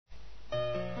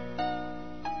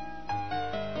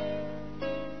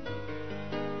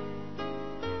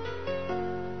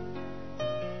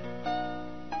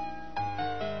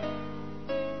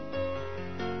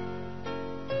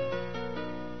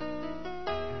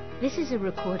This is a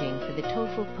recording for the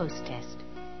TOEFL post-test.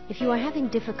 If you are having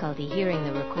difficulty hearing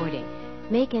the recording,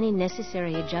 make any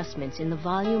necessary adjustments in the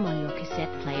volume on your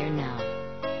cassette player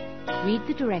now. Read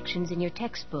the directions in your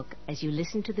textbook as you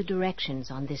listen to the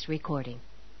directions on this recording.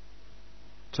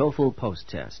 TOEFL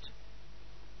post-test.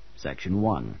 Section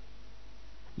 1.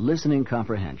 Listening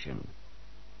comprehension.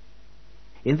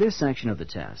 In this section of the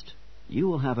test, you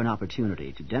will have an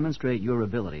opportunity to demonstrate your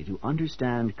ability to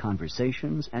understand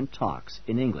conversations and talks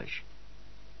in English.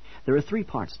 There are 3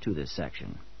 parts to this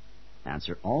section.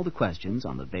 Answer all the questions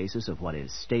on the basis of what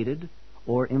is stated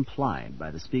or implied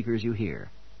by the speakers you hear.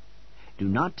 Do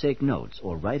not take notes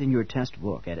or write in your test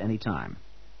book at any time.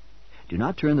 Do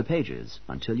not turn the pages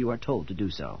until you are told to do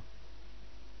so.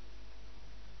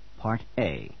 Part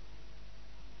A.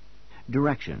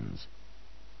 Directions.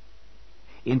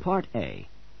 In Part A,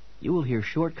 you will hear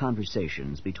short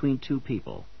conversations between 2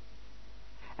 people.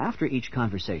 After each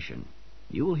conversation,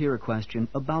 you will hear a question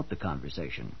about the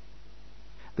conversation.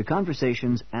 The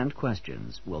conversations and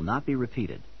questions will not be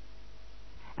repeated.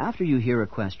 After you hear a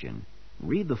question,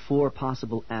 read the 4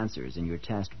 possible answers in your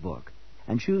test book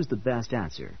and choose the best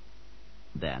answer.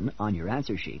 Then, on your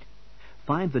answer sheet,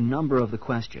 find the number of the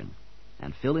question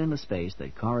and fill in the space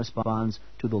that corresponds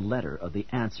to the letter of the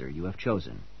answer you have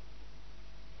chosen.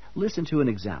 Listen to an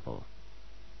example.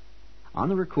 On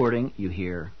the recording, you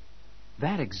hear,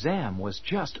 "That exam was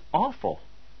just awful."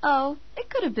 "Oh, it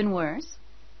could have been worse."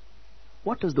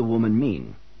 What does the woman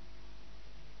mean?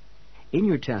 In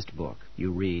your test book,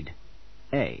 you read,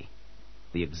 A.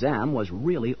 The exam was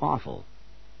really awful.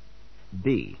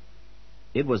 B.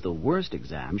 It was the worst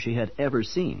exam she had ever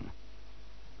seen.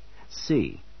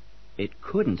 C. It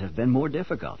couldn't have been more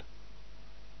difficult.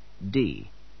 D.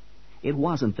 It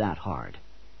wasn't that hard.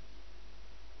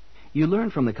 You learn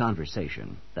from the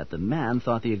conversation that the man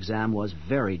thought the exam was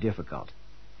very difficult,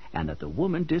 and that the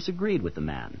woman disagreed with the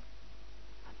man.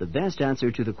 The best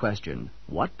answer to the question,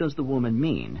 "What does the woman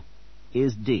mean?"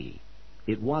 is D.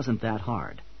 It wasn't that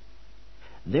hard.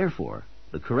 Therefore,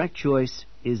 the correct choice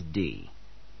is D.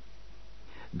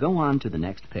 Go on to the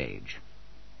next page.